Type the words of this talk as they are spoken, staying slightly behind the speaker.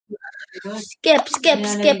Skip, skip,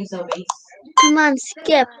 skip. Come on,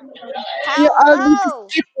 skip. You all need to Hello.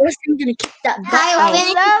 skip or else I'm gonna kick that butt Kyle, out.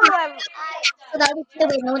 finish Hello. so that we can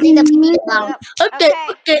win. Only the big round. Yep. Okay, Okay.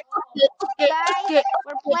 okay, okay, okay, Guys, okay,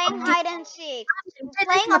 we're okay, playing okay. hide and seek. We're Finish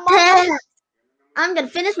playing my Among task. Us. I'm gonna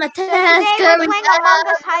finish my So task. today we're Hurry playing up. Among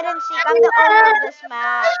Us hide and seek. I'm the owner of this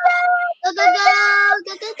map. Go, go, go,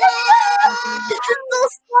 go, go, go. This is so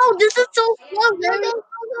slow. This is so slow. Go, Hurry. go, go,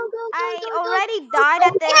 go, go, I go, go, already go, died go.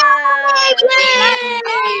 at the... Let's Yay!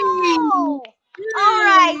 go!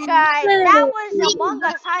 Alright guys, that was Among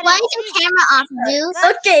Us hide Why and is your seek. camera off, Zeus?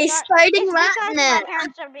 Let's Okay, start. starting It's right because now. my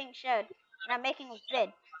parents are being showed. And I'm making a vid.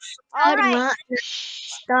 Starting Alright. right now.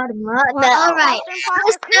 Shh. Starting right Well, now. alright. Imposter,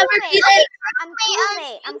 Let's never crewmate. get it.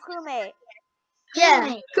 I'm crewmate. Yeah,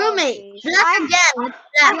 Crewmate. crewmate. Jeez. Black again.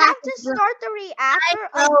 I Black. have to start the reactor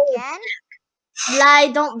Oh. again. Lie,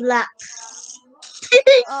 don't black.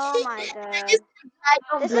 Oh my god. Lie,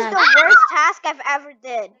 don't This is black. the worst task I've ever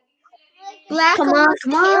did. Black Come on, almost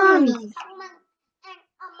come killed on. me.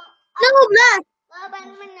 No, black.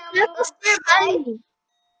 Black was scared by me.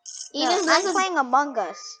 Even No, Black I'm was... playing Among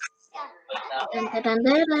Us. Dun, dun, dun,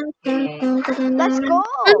 dun, dun, dun, dun, dun, Let's dun. go.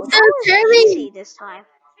 I'm That so was Hurry. easy this time.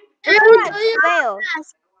 Hurry, Before I do your fail.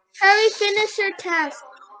 task. Hurry, finish your task.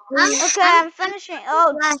 Okay, I'm finishing.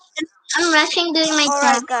 Oh, I'm rushing doing my alright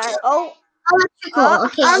task. guys. Oh, Electrical.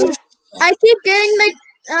 Okay, good. I keep getting like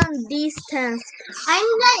these tasks.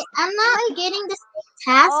 I'm not getting the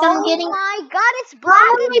same task. I'm oh getting... my god, it's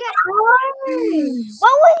black again.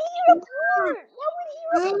 What would he report? What would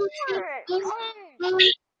he report?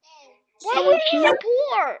 What would he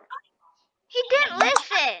report? He didn't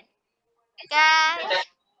listen.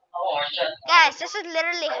 Guys, this is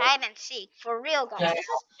literally hide and seek. For real, guys.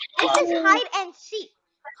 This is hide and seek.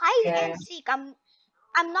 Hide and seek.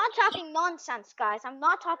 I'm not talking nonsense, guys. I'm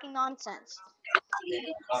not talking nonsense.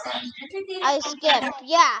 I skip.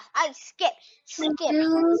 Yeah, I skip. Skip.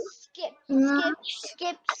 Skip.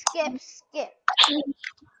 Skip. Skip. Skip. Skip.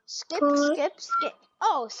 Skip. Skip. Skip.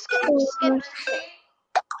 Oh, skip. Skip. Skip.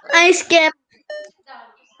 I skip.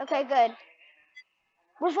 Okay, good.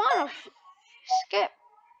 Ravana, skip.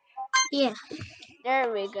 Yeah.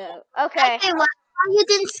 There we go. Okay. Okay, why you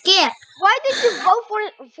didn't skip? Why did you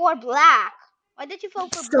vote for black? Why did you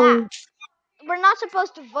vote for black? We're not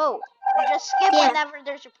supposed to vote. We just skip Yeah. whenever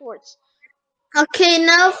there's reports. Okay,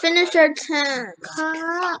 now finish our task.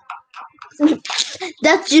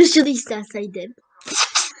 That's usually stuff I did.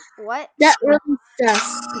 What? That really stuff.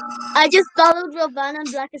 I just followed Weravanh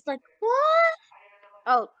and Black is like, what?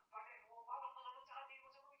 Oh,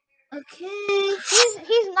 Okay.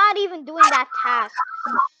 he's not even doing that task.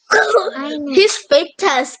 I know. He's fake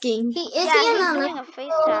tasking. Is Yeah, he he's on doing a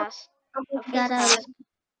face task. A face Gotta- task.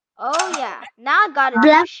 Oh yeah. Now I got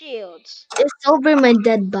Black- 2 shields. It's over my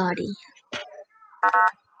dead body.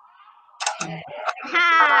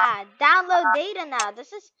 Ha! Download data now.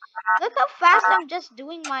 Look how fast I'm just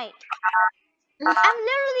doing my.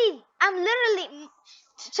 I'm literally.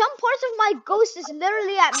 Some parts of my ghost is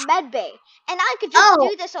literally at medbay, and I could just Oh.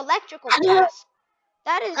 do this electrical task.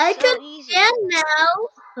 That is I so can easy. scan now.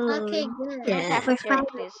 Okay, good. Can I cafeteria,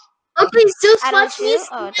 please? Okay, Zeus, I don't watch me shoot.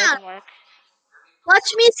 Oh, it scan. doesn't work. Watch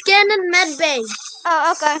me scan in medbay.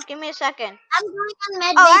 Oh, okay. Give me a second. I'm going on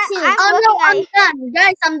med Oh, bay too. I'm Oh no, looking I'm at. done.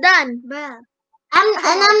 Guys, I'm done. Bruh.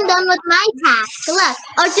 I'm done with my task. Look,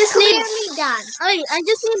 I just need. clearly done. I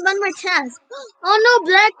just need one more task. Oh no,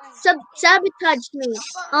 Black sabotaged me.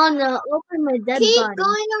 Oh no, open my dead Keep body.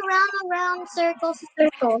 going around, circle,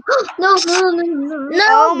 circle. No, no, no, no. No,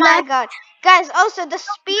 Oh Black. my god, guys! Also, the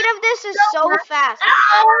speed of this is so fast.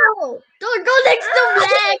 Ow! Don't go next to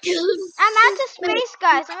Black. I'm at the space,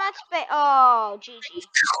 guys. I'm at space. Oh, GG.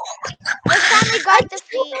 First time we got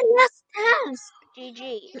defeat. Last task.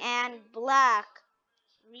 GG. And Black.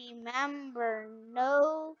 Remember,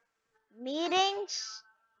 no meetings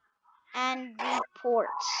and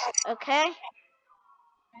reports. Okay?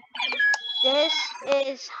 This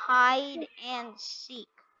is hide and seek.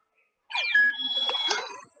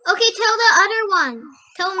 Okay, tell the other one.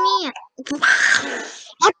 Tell me.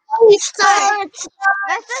 Start.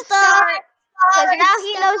 Let's just start. Because now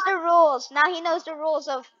he knows the rules. Now he knows the rules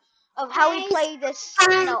of how we play this,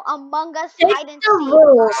 Among Us Take hide and the seek.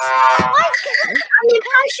 rules. What?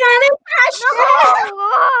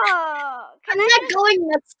 No! I'm not going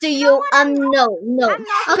next to you. No. I'm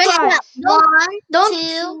not Okay, surprised. Don't.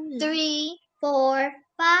 1, 2, 3, 4,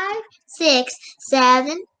 5, 6,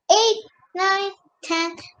 7, 8, 9,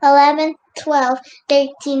 10, 11, 12,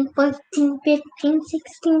 13, 14, 15,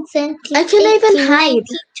 16, 17, I can't 18, even hide. 19,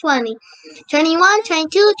 20, 21,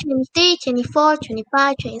 22, 23, 24,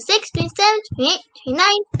 25, 26, 27, 28,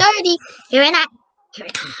 29, 30. Here and I. Here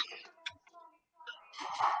and I.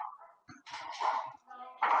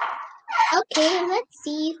 Okay, let's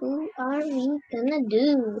see who are we gonna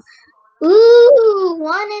do. Ooh,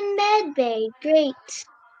 one in med bay. Great.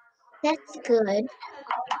 That's good.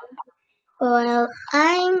 Well,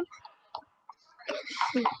 I'm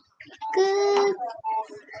good.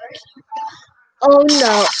 Oh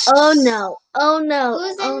no! Oh no! Oh no!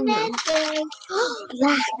 Who's Oh in no! med bay?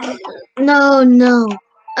 Black. No, no.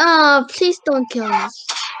 Oh, please don't kill me.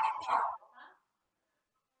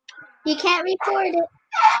 You can't report it.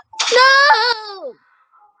 No!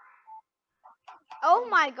 Oh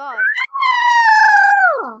my god.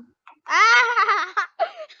 Oh, Ah!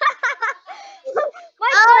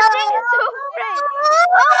 My touching is so oh, great.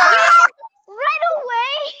 Oh yeah! Right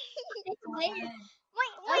away! Wait.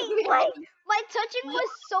 My touching was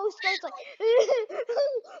so scary. It's like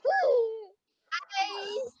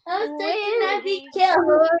I was taking that be Wait.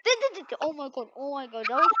 killed. Oh my god,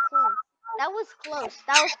 that was close.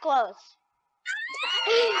 That was close.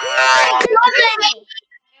 Dude, you're kidding me.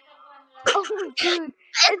 Oh dude,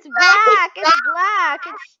 it's black. It's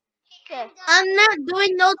okay. I'm not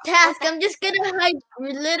doing no task. What the I'm just gonna hide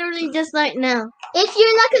literally just right now. If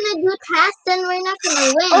you're not gonna do tasks, then we're not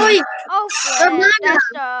gonna win. Oi! Oh flip, Banana! that's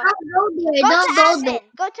the Don't go there. go to Don't go there.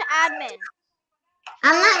 admin. Go to admin.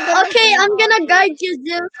 I'm not going Okay, to. I'm gonna guide you,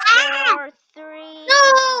 Zeus. 4, 3, No!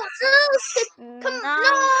 Zeus! Come 9,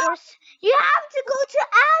 no! 4. You have to go to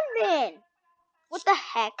admin. What the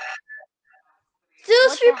heck? Zeus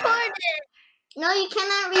What the heck? reported! No, you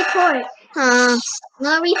cannot report. Huh.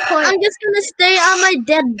 No report. I'm just gonna stay on my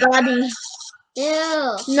dead body.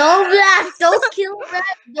 Ew. No, Black! Don't kill Red!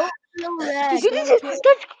 Don't kill Red! Don't kill...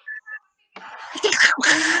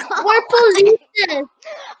 We're police!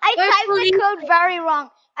 I We're typed the police! code very wrong.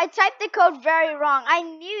 I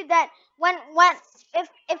knew that when if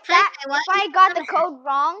I got the code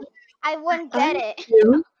wrong, I wouldn't get it.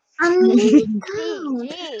 You? Gee.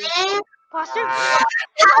 Imposter?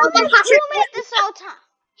 How am I a crewmate this whole time?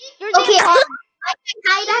 You're the Okay, imposter.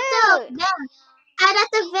 hide at the Dude. vent. Hide at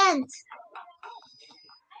the vent.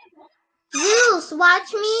 Zeus,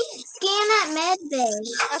 watch me scan at medbay.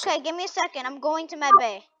 Okay, give me a second. I'm going to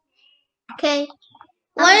medbay. Okay.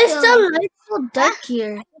 Why I'm is the going. light so dark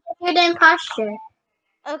here? You're the imposter.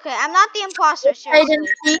 Okay, I'm not the imposter, I seriously. didn't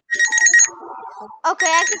see. Okay,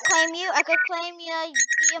 I could claim you. The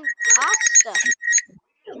imposter.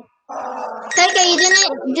 Okay, you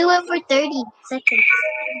didn't do it for 30 seconds.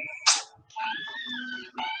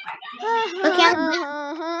 Okay,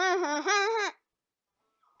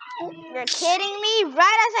 You're kidding me?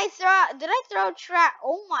 Right as I throw, did I throw trap?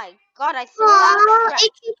 Oh my god, I threw out trap.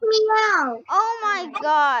 it kicked me out. Oh my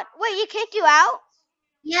god. Wait, you kicked you out?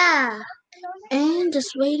 Yeah. And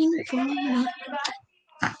just waiting for me.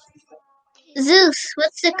 Zeus,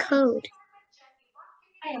 what's the code?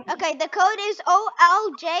 Okay, the code is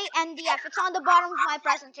OLJNDF. It's on the bottom of my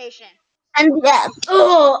presentation. And yeah.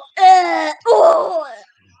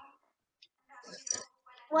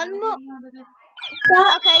 One more.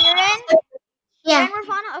 Okay, you're in? Yeah. You're in,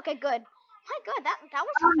 Weravanh? Okay, good. My god, that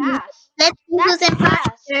was fast. Let's see who's That's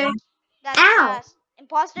imposter. That's Ow. fast.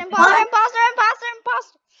 Imposter.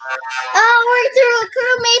 Oh, we're through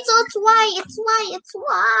crewmates, so it's white. It's white. It's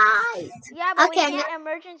white. Yeah, but Okay, we can't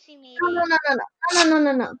emergency meeting. No.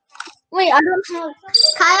 Wait, I don't have.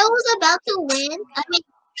 Kyle was about to win.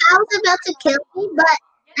 Kyle was about to kill me, but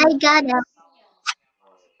I got him.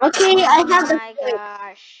 Okay, I have the. Oh my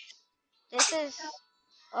gosh. This is.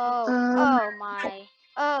 Oh my.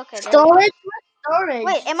 Oh, okay. There we go. Storage? What storage?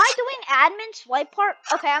 Wait, am I doing admin swipe part?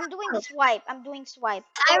 Okay, I'm doing swipe.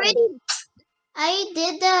 I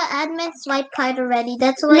did the admin swipe card already.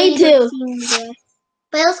 That's why Me you didn't too. see me there.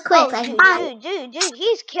 But it was quick. Oh, Like, dude,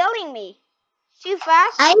 he's killing me. Too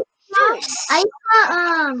fast. I Dude, saw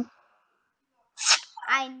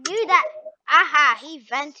I knew that. Aha, he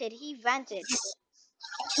vented.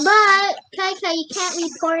 but Kai, you can't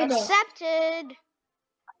report it. Accepted.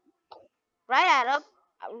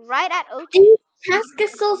 Right at O2. This task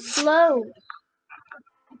is so slow.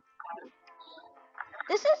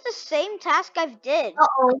 This is the same task I've did.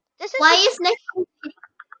 Uh-oh. This is Why is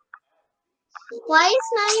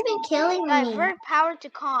not even killing me? divert power to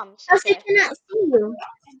comms. I Okay. cannot see you.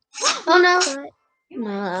 Oh no.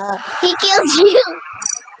 No. He killed you.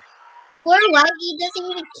 Poor Waggy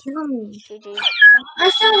doesn't even kill me. GG. I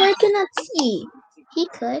said I cannot see. He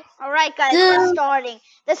could. Alright guys, we're Dude. starting.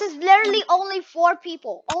 This is literally only 4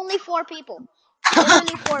 people. Only 4 people.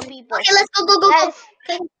 Literally 4 people. Okay, let's go, go, go, That go. is.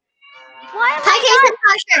 Okay. Why am Kai I is not?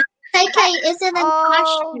 imposter. Kai is an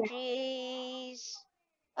Oh imposter. jeez.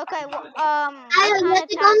 Okay. Well, what I kind have of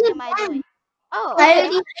to go in task the am I doing? vent. Oh, I okay.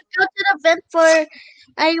 already go to the vent for.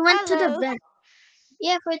 I went to the Hello. vent.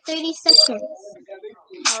 Yeah, for 30 seconds.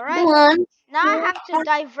 All right. One. Now I have to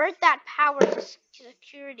divert that power to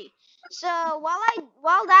security. So I while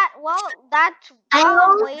I'm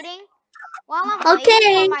know. waiting, for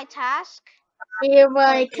Okay. my task. Here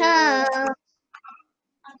I Okay. come.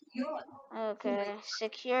 Okay.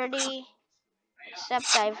 Security.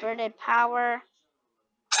 Accept diverted power.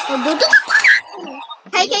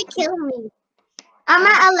 Kai kill me. I'm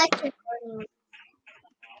an electric warning.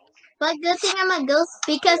 But good thing I'm a ghost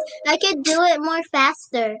because I could do it more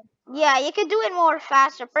faster. Yeah, you can do it more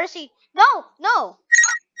faster. Percy. No, no.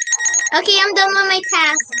 Okay, I'm done with my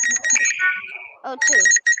task. Oh, two.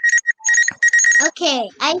 Okay,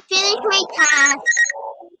 I finished my task.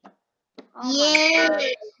 Oh my god.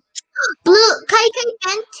 Yay! Blue Kai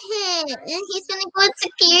vented, and he's gonna go to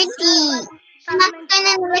security. I'm not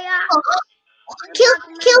gonna let go. Kill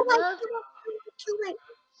her! Kill her!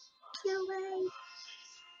 Kill her!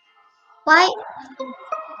 Why?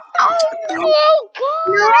 Oh my No,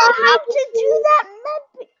 god! I have to do that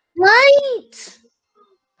map. White.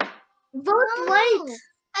 Vote no. white.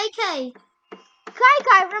 Okay.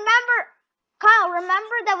 Kai, remember, Kyle,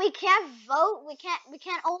 remember that we can't vote. We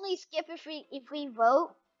can't only skip if we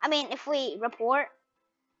vote. I mean, if we report.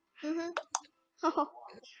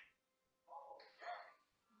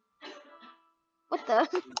 What the?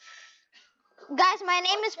 Guys, my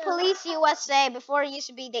name is Police USA. Before it used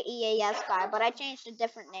to be the EAS guy, but I changed a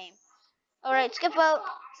different name. All right, skip vote.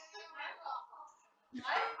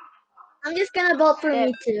 I'm just gonna vote for Skip.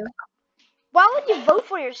 me too. Why would you vote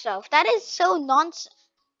for yourself? That is so nonsense.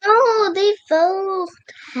 No, they vote.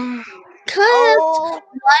 Cause Oh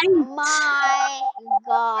white. my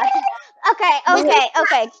god. Okay, Wait.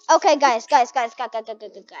 guys.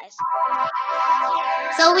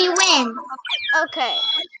 So we win. Okay,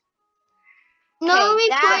 No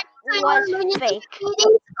that report was for emergency fake.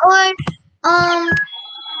 meetings or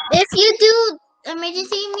if you do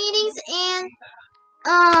emergency meetings and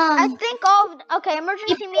I um think all of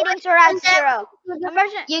emergency report meetings are at on them, 0.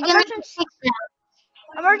 you're gonna Emergency fix that.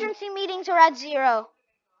 emergency meetings are at 0.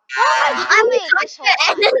 Why am I I'm crewmate this whole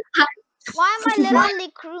time? imposter. Why am I What?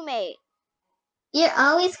 literally crewmate? You're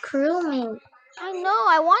always crewmate. I know,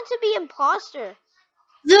 I want to be imposter.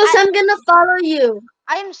 Zeus, I I'm gonna follow you.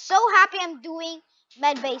 I am so happy I'm doing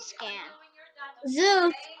medbay scan.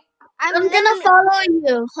 Zeus, I'm I'm gonna literally follow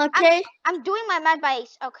you. Okay. I'm doing my medbay.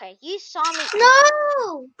 Okay, you saw me.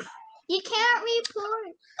 No, you can't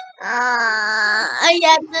report. I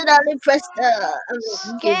accidentally pressed the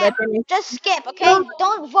okay Skip. button. Just skip, okay? No,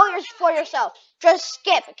 Don't vote for yourself. Just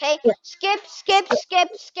skip, okay? Yeah, Skip. skip,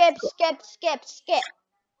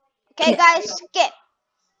 Okay, skip, guys, skip.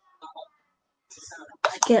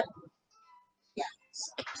 skip.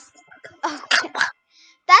 Okay.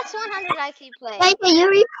 That's 100 IQ play. Like you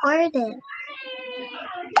reported.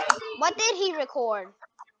 What did he record?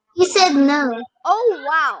 You said no. Oh,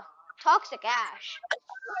 wow. Toxic Ash.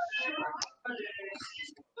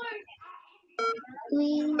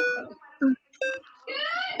 We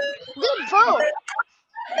Dude, vote.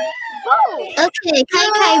 Vote. okay. Kai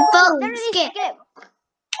No. vote. Literally Skip. skip.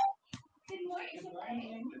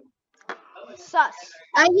 Sus.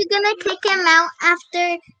 Are you gonna kick him out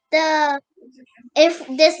after the if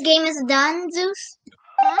this game is done, Zeus?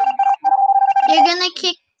 Huh? You're gonna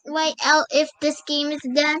kick White out if this game is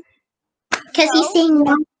done? Cause he's No. saying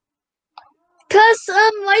no. Cause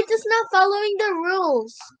white is not following the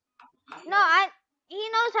rules. No, he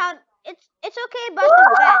knows how it's okay about the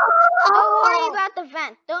vent. Don't worry Oh, about the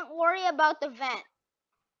vent. Don't worry about the vent.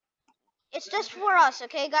 It's just for us,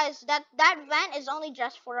 okay guys? That vent is only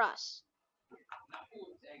just for us.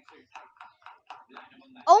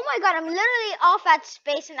 Oh my god, I'm literally off at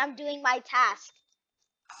space and I'm doing my task.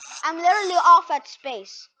 I'm literally off at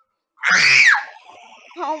space.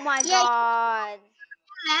 Oh my yeah, god.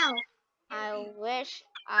 now. I wish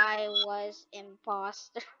I was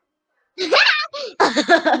imposter.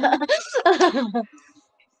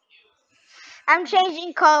 I'm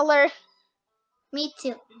changing color. Me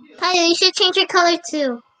too. Tyler, you should change your color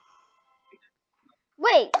too.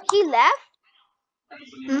 Wait, he left?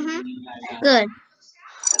 Good.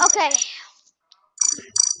 Okay.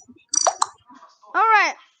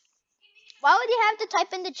 Alright. Why would you have to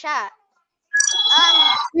type in the chat?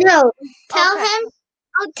 No. Tell Okay. him.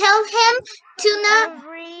 Oh, tell him to not. No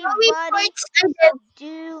Everybody reports. I did.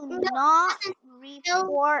 do No, not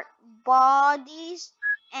report bodies,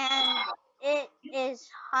 and it is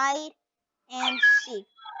hide and seek.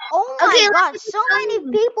 Oh my Okay, god, let's so many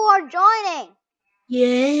people are joining.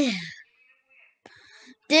 Yeah.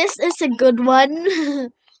 This is a good one.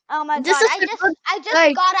 Oh my This god, is a good I just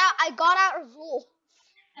start. I got out of rule.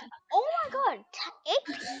 Oh my god, 8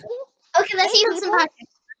 people? Okay, let's see 8 who's people? imposter.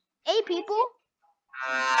 8 people?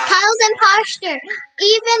 Kyle's imposter.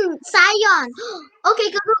 Even Sion. Okay,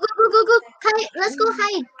 go. Let's go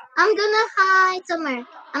hide. I'm gonna hide somewhere.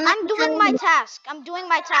 I'm doing my task. I'm doing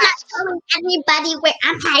my I'm not tasks. telling anybody where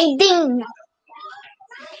I'm hiding.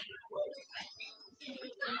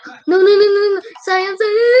 No. Sion.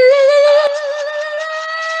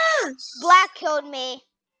 Black killed me.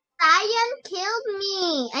 Sion killed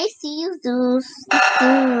me. I see you, Zeus.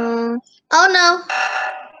 Oh no.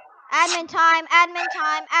 Admin time, admin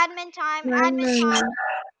time, admin time, admin time.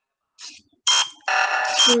 Ah,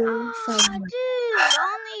 dude,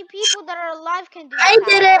 only people that are alive can do the I task.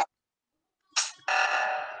 did it.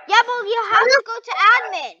 Yeah, but you have to go to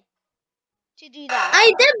admin to do that.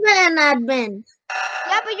 I did an admin.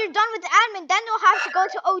 Yeah, but you're done with the admin. Then you'll have to go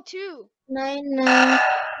to O2.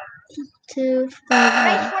 9925.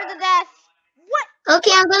 Race for the death. What?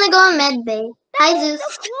 Okay, I'm gonna go on medbay. Hi, That is Zeus. the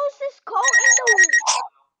closest call in the...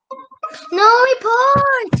 No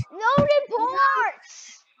report. No reports.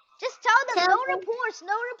 Just tell them Tell no them. reports,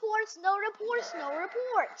 no reports, no reports, no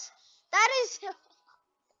reports. That is...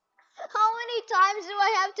 How many times do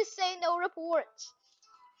I have to say no reports?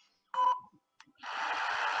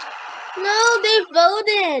 No, they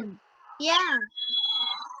voted. Yeah.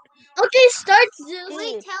 Okay, start Zeus.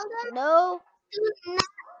 Wait, Dude, tell them no to not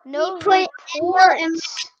no report and no reports.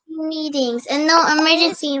 emergency meetings and no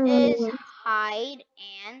emergency This is meetings. hide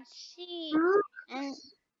and seek. And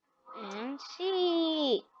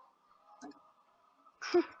seek.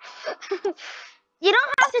 You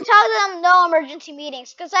don't have to tell them no emergency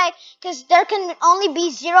meetings, because there can only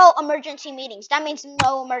be 0 emergency meetings. That means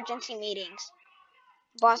no emergency meetings.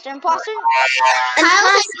 Imposter.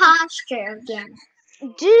 Kyle's imposter again.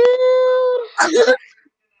 Dude,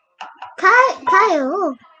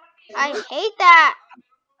 Kyle. I hate that.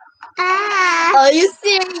 Ah. Are you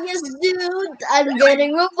serious, dude? I'm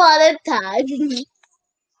getting reported tag.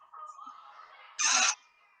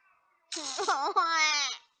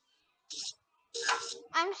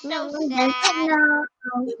 I'm so No, sad. no.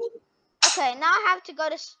 Okay, now I have to go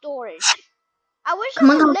to storage. I wish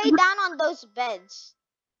Come I on, could come lay down on those beds.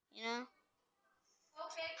 You know?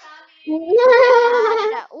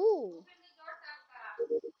 on. Ooh.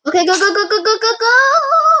 Okay, go. I'm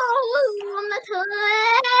not hurt.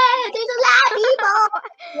 There's a lot of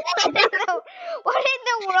people. What in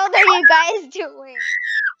the world are you guys doing?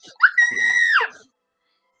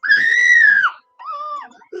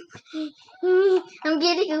 I'm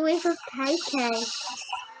getting away from Tai.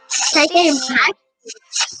 Beat me.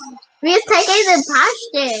 Because Tai is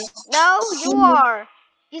imposter. No, you are.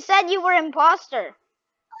 You said you were imposter.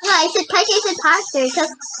 Yeah, I said Tai is imposter because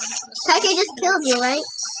Tai just killed you, right?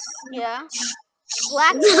 Yeah.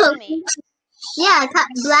 Black killed me. Yeah,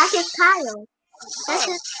 Black is Kyle. That's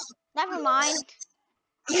Oh, it. never mind.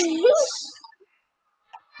 Okay,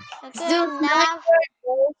 Zeus, now.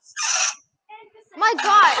 My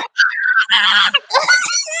God.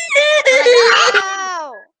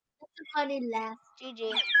 No. Funny laugh. GG.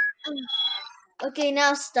 Okay,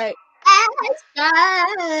 now start.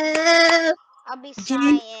 I'll be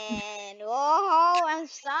sighing. Oh, I'm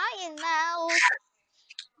sighing now.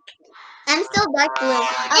 I'm still dark blue.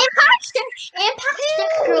 Imposter!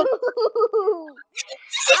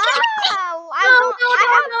 Ow! I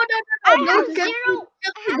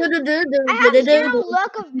have zero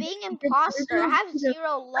luck of being imposter. I have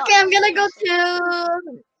 0 luck. Okay, I'm gonna go to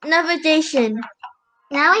navigation.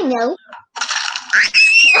 Now I know.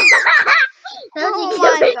 Oh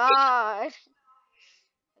my God.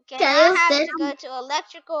 Okay, now I Kyle have said to go to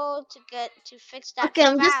electrical to fix that. Okay,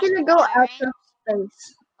 I'm just fast gonna go out wiring. of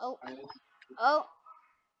space. Oh.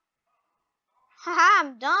 Haha,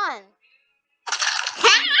 I'm done.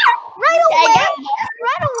 Right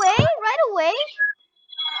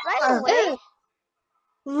away.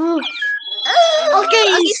 Okay,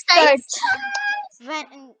 start.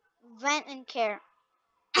 Vent and care.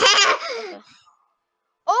 Okay.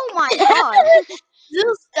 Oh my God.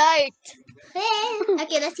 You start.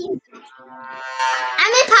 Okay, let's see.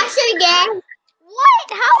 I'm imposter again. What?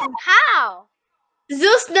 How?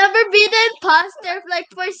 Zeus never be the imposter, like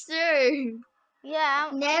for sure. Yeah.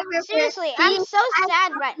 Never. Seriously, I'm so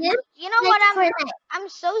sad right now. You know what? I'm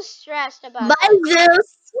so stressed about Bye, this.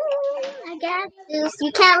 Zeus. I got this.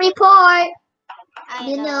 You can't report. I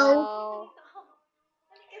You know. know.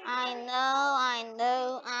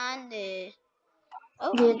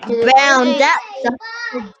 Brown. Hey. That's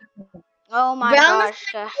Oh my brown. gosh,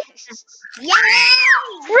 guys. Yeah!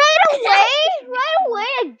 Right away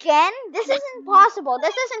again? This isn't possible.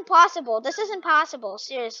 This isn't possible. This isn't possible.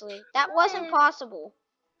 Seriously. That wasn't possible.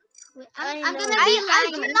 I'm gonna be I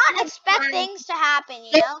lying. do not expect things to happen,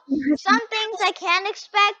 you know? Some things I can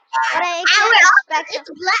expect, but I can't expect some. It's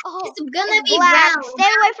black. Oh, It's gonna it's be black. brown.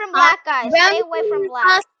 Stay away from black, guys. Brown Stay away from black.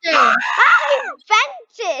 faster. Ah, he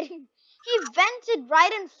vented! He vented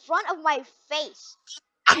right in front of my face.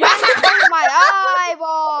 Right in front of my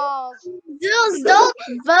eyeballs. Zeus, don't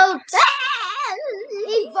vote.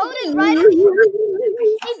 He voted right in front.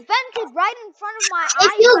 He vented right in front of my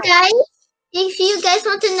eyeballs. If you guys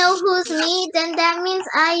want to know who's me, then that means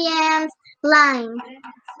I am lying.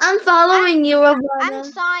 I'm following you, I'm Ravana.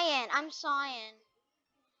 cyan. I'm cyan.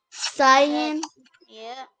 Cyan.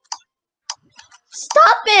 Yeah.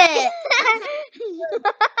 Stop it.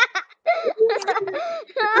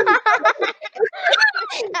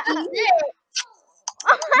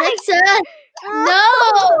 Let's no.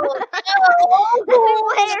 Let's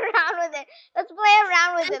play around with it. Let's play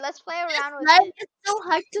around with it. Let's play around with Life it. is so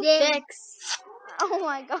hard to fix. Oh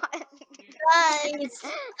my god. Guys,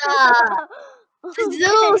 stop.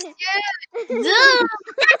 Zeus, Zeus, Zeus.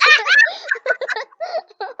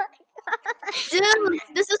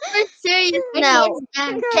 This is for serious now.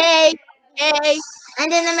 Okay, okay.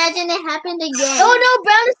 And then imagine it happened again. Oh no,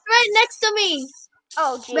 Brown is right next to me.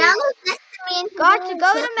 Oh jeez. Brown was next to me. And Got to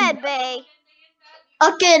go to medbay.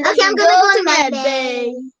 Okay, let's Okay, I'm go gonna go to to Med Med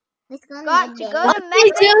Bay. Let's go to Got to medbay. go to Okay,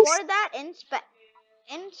 medbay Zeus. for that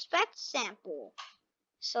inspect sample.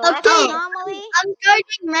 Select Okay. anomaly. I'm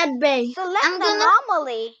guarding Med Bay. Select I'm gonna-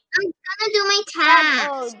 anomaly. I'm gonna do my And, task.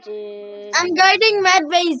 oh dude. I'm guarding Med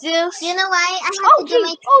Bay, Zeus. You know why? I have Oh to do my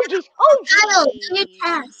jeez. Oh jeez. Oh Kyle, do your jeez.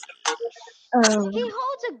 task. He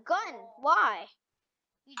holds a gun. Why?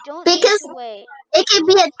 You don't Because need to wait. it could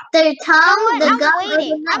be at their You know tongue, what? the I'm gun, or the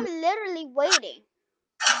waiting. I'm knife. literally waiting.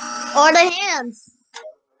 Or the hands.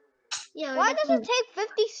 Yeah, Why does it take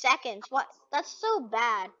 50 seconds? What? That's so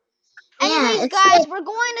bad. Yeah, Anyways, it's guys, like- we're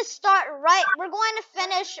going to start we're going to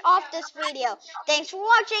finish off this video. Thanks for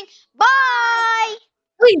watching. Bye!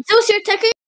 Wait, Zeus, you're taking